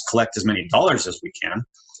and just collect as many dollars as we can.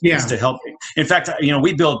 Yeah. It's to help. In fact,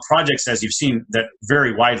 we build projects, as you've seen, that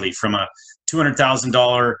vary widely, from a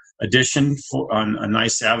 $200,000 addition on a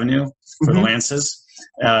nice avenue for the Lances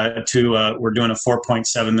to we're doing a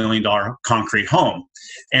 $4.7 million concrete home.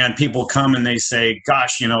 And people come and they say,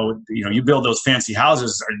 gosh, you build those fancy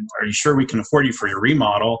houses. Are you sure we can afford you for your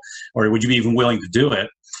remodel? Or would you be even willing to do it?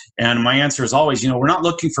 And my answer is always, we're not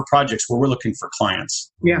looking for projects where we're looking for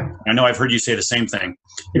clients. Yeah. I know I've heard you say the same thing.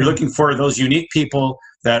 You're looking for those unique people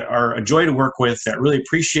that are a joy to work with, that really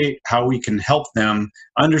appreciate how we can help them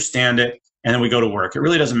understand it, and then we go to work. It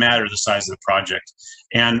really doesn't matter the size of the project.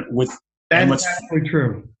 And that's absolutely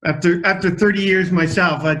true. After 30 years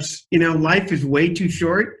myself, life is way too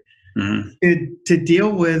short to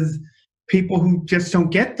deal with people who just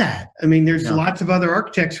don't get that. I mean, there's lots of other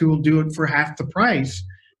architects who will do it for half the price.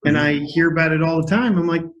 And I hear about it all the time. I'm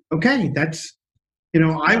like, okay, that's,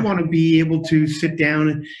 I want to be able to sit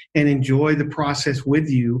down and enjoy the process with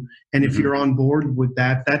you. And if you're on board with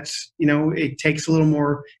that, that's, it takes a little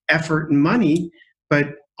more effort and money,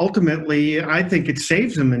 but ultimately I think it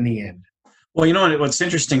saves them in the end. Well, what's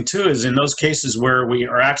interesting too is in those cases where we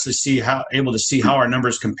are actually able to see how our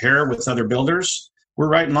numbers compare with other builders, we're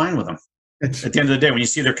right in line with them. At the end of the day, when you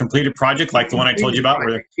see their completed project, like the one I told you about,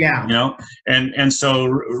 and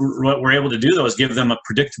so what we're able to do though is give them a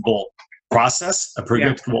predictable process, a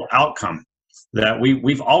predictable outcome. That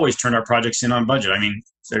we've always turned our projects in on budget. I mean,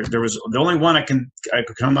 there was the only one I could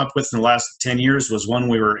come up with in the last 10 years was one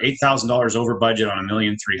we were $8,000 over budget on a $1.3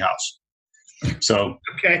 million house. So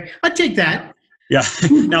okay, I'll take that. Yeah.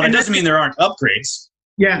 Now that doesn't mean there aren't upgrades.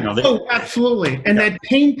 Yeah. Absolutely. And that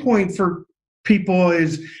pain point for people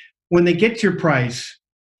is when they get your price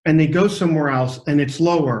and they go somewhere else and it's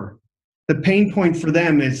lower, the pain point for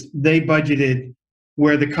them is they budgeted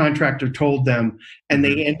where the contractor told them and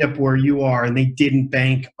they end up where you are and they didn't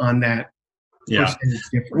bank on that. Yeah.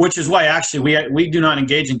 Which is why actually we do not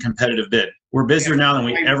engage in competitive bid. We're busier now than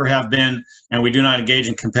we ever have been, and we do not engage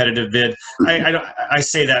in competitive bid. I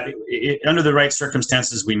say that under the right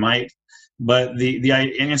circumstances we might. But and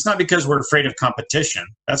it's not because we're afraid of competition.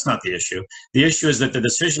 That's not the issue. The issue is that the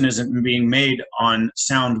decision isn't being made on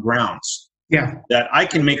sound grounds. Yeah. That I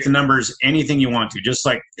can make the numbers anything you want to, just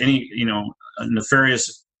like any, a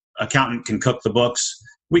nefarious accountant can cook the books.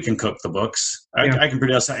 We can cook the books. I can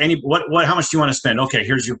produce how much do you want to spend? Okay,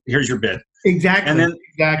 here's your bid. Exactly.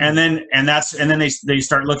 And then they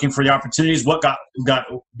start looking for the opportunities. What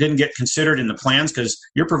didn't get considered in the plans, because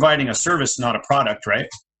you're providing a service, not a product, right?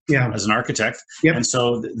 Yeah. As an architect. Yep. And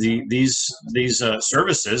so these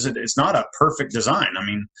services, it's not a perfect design. I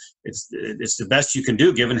mean, it's the best you can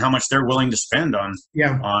do given how much they're willing to spend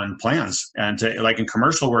on plans. And like in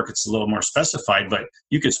commercial work, it's a little more specified, but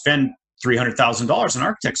you could spend $300,000 in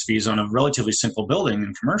architect's fees on a relatively simple building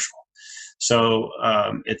in commercial. So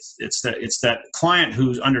it's that client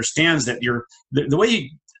who understands that the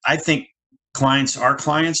way I think our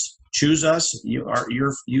clients choose us, you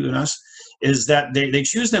and us, is that they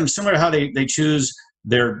choose them similar to how they choose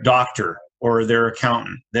their doctor or their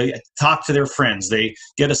accountant. They talk to their friends. They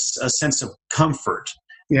get a sense of comfort.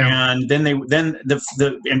 Yeah. And then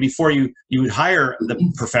and before you hire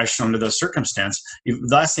the professional under those circumstance, the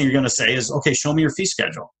last thing you're going to say is, okay, show me your fee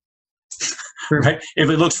schedule. Sure. Right? If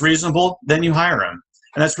it looks reasonable, then you hire them.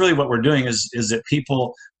 And that's really what we're doing is that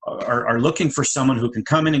people are looking for someone who can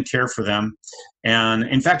come in and care for them. And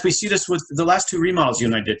in fact, we see this with the last two remodels you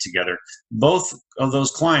and I did together. Both of those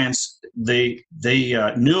clients, they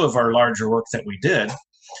knew of our larger work that we did.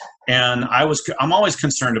 And I'm always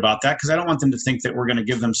concerned about that because I don't want them to think that we're going to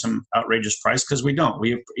give them some outrageous price, because we don't.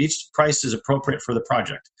 Each price is appropriate for the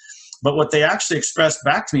project. But what they actually expressed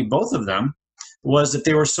back to me, both of them, was that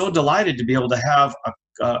they were so delighted to be able to have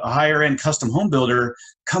a higher end custom home builder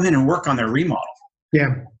come in and work on their remodel.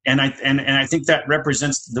 Yeah. And I think that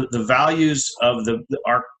represents the values of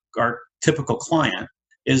our typical client,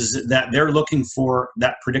 is that they're looking for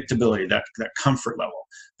that predictability, that comfort level,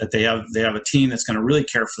 that they have a team that's going to really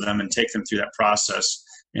care for them and take them through that process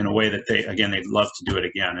in a way that they'd love to do it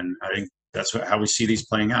again. And I think that's how we see these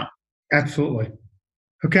playing out. Absolutely.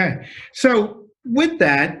 Okay. So with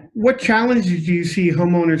that, what challenges do you see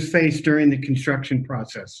homeowners face during the construction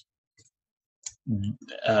process?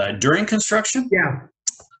 During construction? Yeah.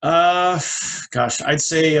 Gosh, I'd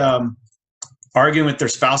say arguing with their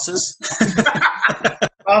spouses.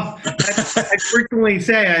 Well, I frequently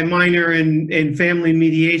say I minor in family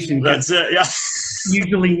mediation. That's it. Yeah.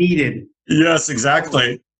 Usually needed. Yes,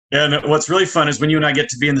 exactly. And what's really fun is when you and I get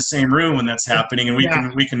to be in the same room when that's happening, and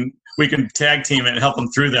we can tag team it and help them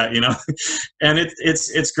through that, And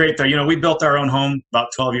it's great though. We built our own home about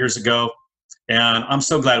 12 years ago, and I'm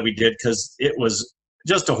so glad we did, because it was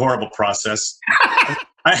just a horrible process.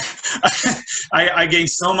 I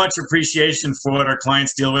gained so much appreciation for what our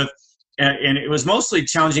clients deal with. And it was mostly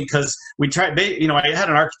challenging because we tried, I had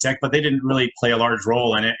an architect, but they didn't really play a large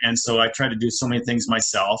role in it. And so I tried to do so many things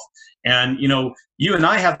myself. And, you and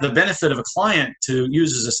I have the benefit of a client to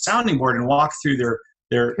use as a sounding board and walk through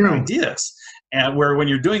their ideas. And where when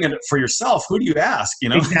you're doing it for yourself, who do you ask,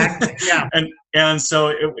 Exactly. Yeah. And so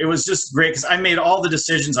it was just great, because I made all the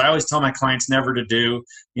decisions I always tell my clients never to do.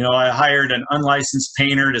 I hired an unlicensed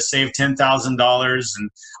painter to save $10,000, and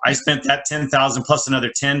I spent that $10,000 plus another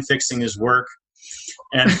 $10 fixing his work.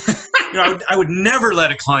 And I would never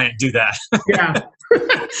let a client do that. Yeah.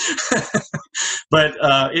 But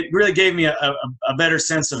it really gave me a better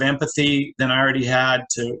sense of empathy than I already had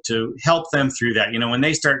to help them through that. When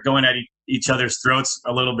they start going at each other's throats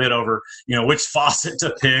a little bit over, which faucet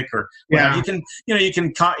to pick, or you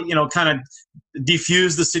can kind of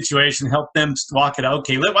diffuse the situation, help them walk it out.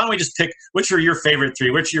 Okay, why don't we just pick which are your favorite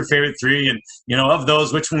three? Which are your favorite three? And of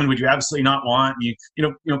those, which one would you absolutely not want? You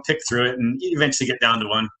pick through it, and you eventually get down to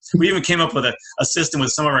one. We even came up with a system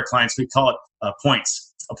with some of our clients. We call it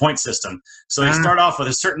points, a point system. So they start off with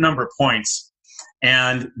a certain number of points,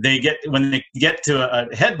 and when they get to a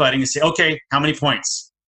headbutting, you say, okay, how many points?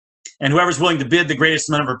 And whoever's willing to bid the greatest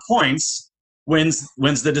number of points wins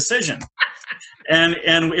the decision. And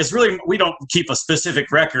it's really, we don't keep a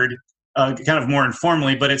specific record, kind of more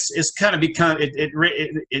informally, but it's kind of become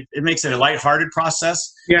it makes it a lighthearted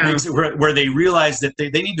process. Yeah. Makes it where they realize that they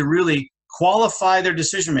need to really qualify their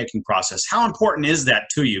decision-making process. How important is that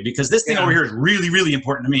to you? Because this thing over here is really, really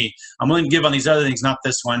important to me. I'm willing to give on these other things, not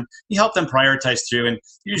this one. You help them prioritize through, and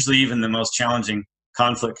usually even the most challenging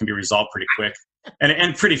conflict can be resolved pretty quick.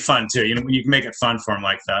 And pretty fun too. You can make it fun for them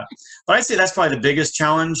like that. But I'd say that's probably the biggest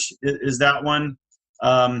challenge is that one.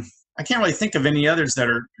 I can't really think of any others that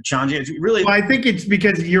are challenging. Well, I think it's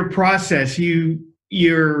because of your process.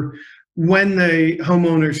 You're when the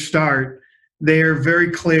homeowners start, they're very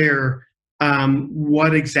clear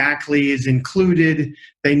what exactly is included.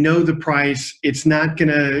 They know the price. It's not going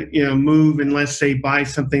to move unless they buy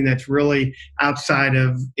something that's really outside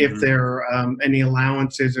of if there are any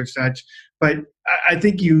allowances or such. But I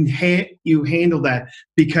think you handle that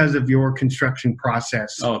because of your construction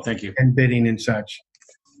process. Oh, thank you. And bidding and such.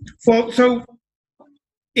 Well, so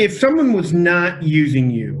if someone was not using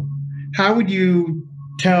you, how can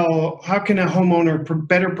a homeowner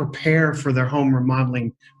better prepare for their home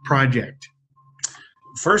remodeling project?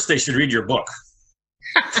 First, they should read your book.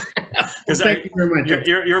 Well, thank you very much.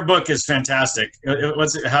 Your book is fantastic.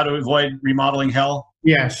 What's it? How to Avoid Remodeling Hell?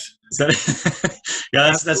 Yes.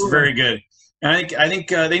 Yeah, that's very good. And I think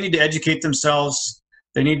they need to educate themselves.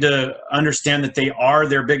 They need to understand that they are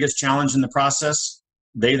their biggest challenge in the process,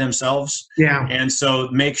 they themselves. Yeah. And so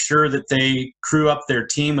make sure that they crew up their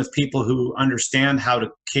team with people who understand how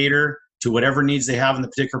to cater to whatever needs they have in the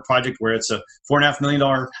particular project, where it's a $4.5 million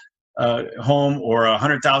home or a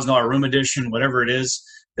 $100,000 room addition, whatever it is,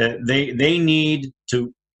 that they need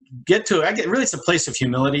to get to. Really, it's a place of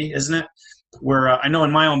humility, isn't it? Where I know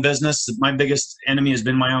in my own business, my biggest enemy has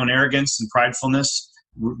been my own arrogance and pridefulness,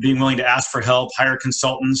 being willing to ask for help, hire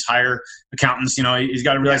consultants, hire accountants. He's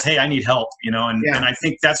got to realize, hey, I need help, and I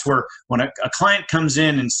think that's where when a client comes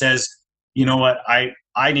in and says, you know what,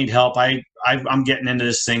 I need help. I'm getting into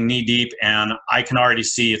this thing knee deep, and I can already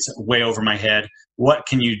see it's way over my head. What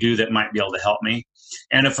can you do that might be able to help me?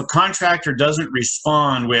 And if a contractor doesn't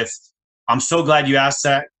respond with, I'm so glad you asked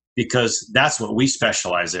that, because that's what we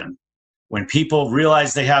specialize in. When people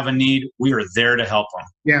realize they have a need, we are there to help them.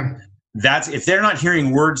 Yeah. If they're not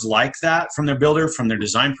hearing words like that from their builder, from their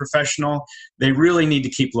design professional, they really need to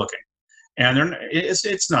keep looking. And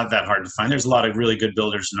it's not that hard to find. There's a lot of really good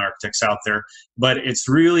builders and architects out there, but it's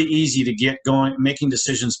really easy to get going, making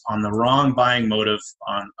decisions on the wrong buying motive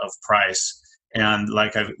of price. And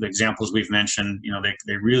like the examples we've mentioned,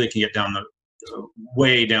 they really can get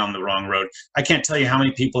way down the wrong road. I can't tell you how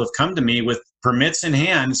many people have come to me with permits in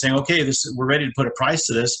hand saying, okay, we're ready to put a price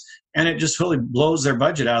to this. And it just really blows their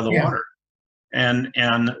budget out of the water. And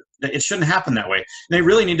it shouldn't happen that way. They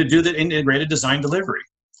really need to do the integrated design delivery.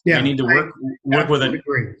 Yeah, they need to work with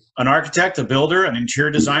an architect, a builder, an interior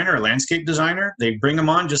designer, a landscape designer. They bring them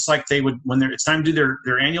on just like they would when it's time to do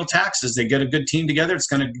their annual taxes. They get a good team together. It's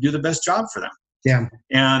going to do the best job for them. Yeah.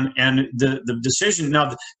 And the decision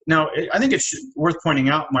now I think it's worth pointing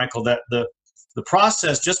out, Michael, that the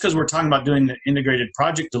process, just because we're talking about doing the integrated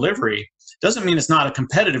project delivery, doesn't mean it's not a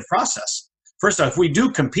competitive process. First off, we do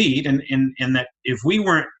compete in that if we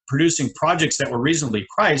weren't producing projects that were reasonably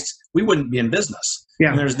priced, we wouldn't be in business.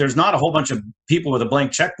 Yeah. And there's not a whole bunch of people with a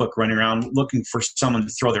blank checkbook running around looking for someone to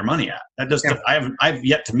throw their money at. I've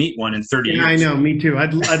yet to meet one in 30 years. I know, me too.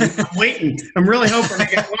 I'm waiting. I'm really hoping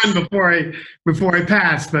to get one before I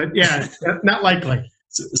pass, but yeah, not likely.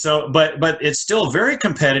 But it's still very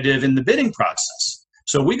competitive in the bidding process.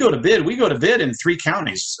 So we go to bid in 3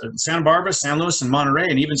 counties, Santa Barbara, San Luis, and Monterey,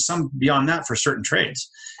 and even some beyond that for certain trades.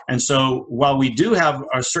 And so while we do have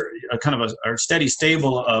a steady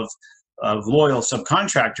stable of loyal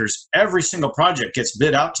subcontractors, every single project gets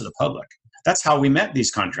bid out to the public. That's how we met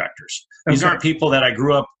these contractors. These aren't people that I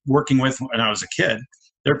grew up working with when I was a kid.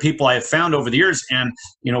 They're people I have found over the years. And,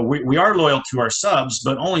 we are loyal to our subs,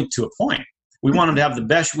 but only to a point. We want them to have the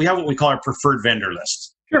best. We have what we call our preferred vendor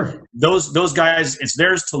list. Sure. Those guys, it's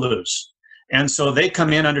theirs to lose. And so they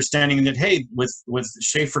come in understanding that, hey, with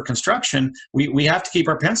Schaefer Construction, we have to keep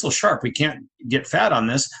our pencil sharp. We can't get fat on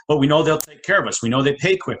this, but we know they'll take care of us. We know they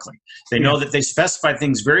pay quickly. They know that they specify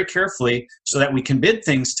things very carefully so that we can bid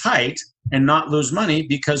things tight and not lose money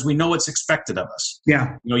because we know what's expected of us.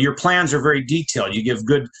 Yeah. Your plans are very detailed. You give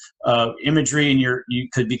good imagery,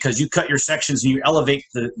 and because you cut your sections and you elevate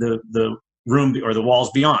the room or the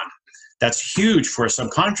walls beyond. That's huge for a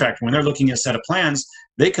subcontractor. When they're looking at a set of plans,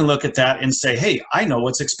 they can look at that and say, hey, I know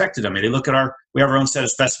what's expected of me. They look at we have our own set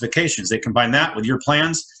of specifications. They combine that with your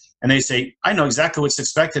plans, and they say, I know exactly what's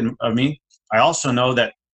expected of me. I also know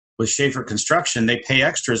that with Schaefer Construction, they pay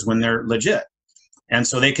extras when they're legit. And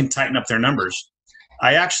so they can tighten up their numbers.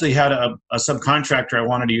 I actually had a subcontractor I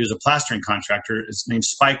wanted to use, a plastering contractor. His name's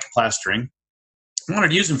Spike Plastering. I wanted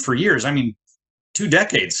to use him for years. 2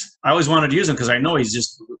 decades. I always wanted to use him because I know he's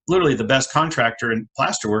just literally the best contractor in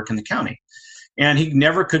plaster work in the county. And he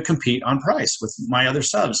never could compete on price with my other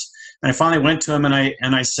subs. And I finally went to him and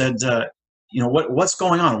I said, what's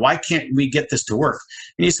going on? Why can't we get this to work?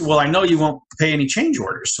 And he said, well, I know you won't pay any change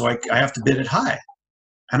orders, so I have to bid it high.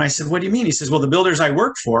 And I said, what do you mean? He says, well, the builders I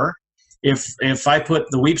work for, if I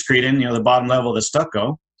put the weep screed in, the bottom level of the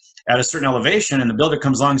stucco at a certain elevation, and the builder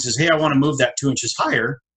comes along and says, hey, I want to move that 2 inches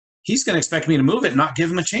higher, he's going to expect me to move it and not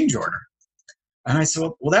give him a change order. And I said,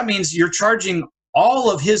 well, that means you're charging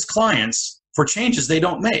all of his clients for changes they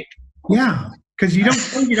don't make. Yeah, because you don't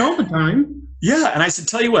change it all the time. Yeah, and I said,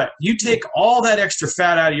 tell you what, you take all that extra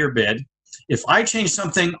fat out of your bid. If I change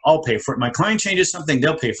something, I'll pay for it. My client changes something,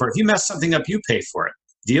 they'll pay for it. If you mess something up, you pay for it.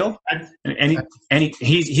 Deal? And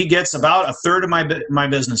he gets about a third of my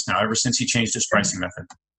business now, ever since he changed his pricing method.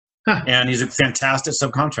 Huh. And he's a fantastic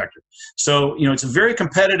subcontractor. So, it's a very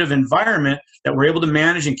competitive environment that we're able to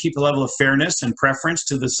manage and keep a level of fairness and preference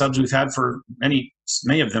to the subs we've had for many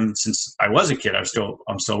of them since I was a kid. I'm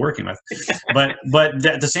still working with. But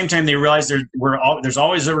at the same time, they realize there's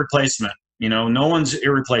always a replacement. No one's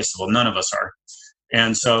irreplaceable. None of us are.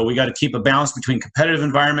 And so we got to keep a balance between competitive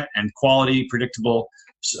environment and quality, predictable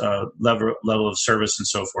level of service and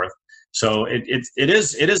so forth. So it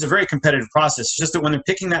is a very competitive process. It's just that when they're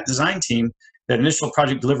picking that design team, that initial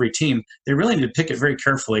project delivery team, they really need to pick it very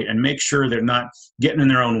carefully and make sure they're not getting in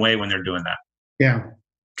their own way when they're doing that. Yeah,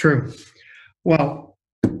 true. Well,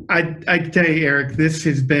 I tell you, Eric, this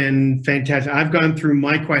has been fantastic. I've gone through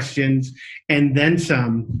my questions and then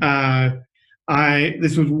some.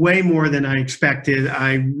 This was way more than I expected.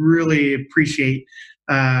 I really appreciate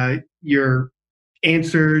your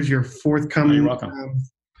answers, your forthcoming. You're welcome.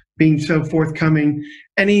 Being so forthcoming.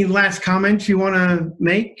 Any last comments you want to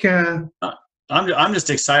make? I'm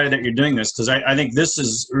just excited that you're doing this because I think this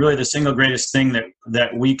is really the single greatest thing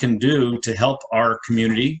that we can do to help our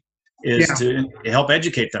community is to help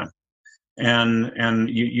educate them. And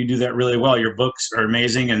you do that really well. Your books are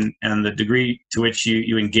amazing, and the degree to which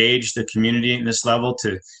you engage the community at this level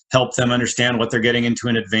to help them understand what they're getting into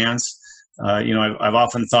in advance. I've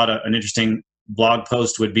often thought an interesting blog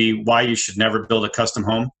post would be why you should never build a custom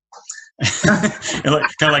home. Kind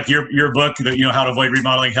of like your book, how to avoid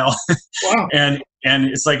remodeling hell. Wow. And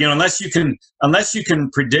it's like, unless you can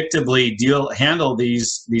predictably handle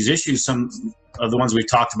these issues, some of the ones we've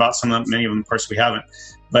talked about, many of them, of course, we haven't.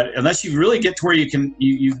 But unless you really get to where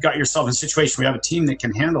you've got yourself in a situation where you have a team that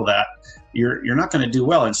can handle that, you're not going to do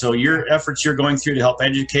well. And so your efforts you're going through to help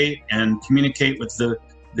educate and communicate with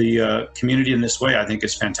the community in this way, I think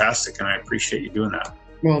is fantastic, and I appreciate you doing that.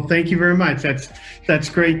 Well, thank you very much. That's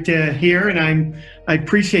great to hear, and I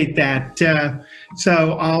appreciate that.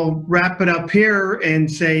 So I'll wrap it up here and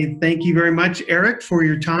say thank you very much, Eric, for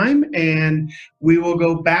your time, and we will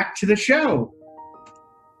go back to the show.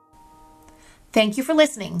 Thank you for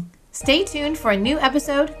listening. Stay tuned for a new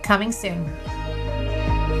episode coming soon.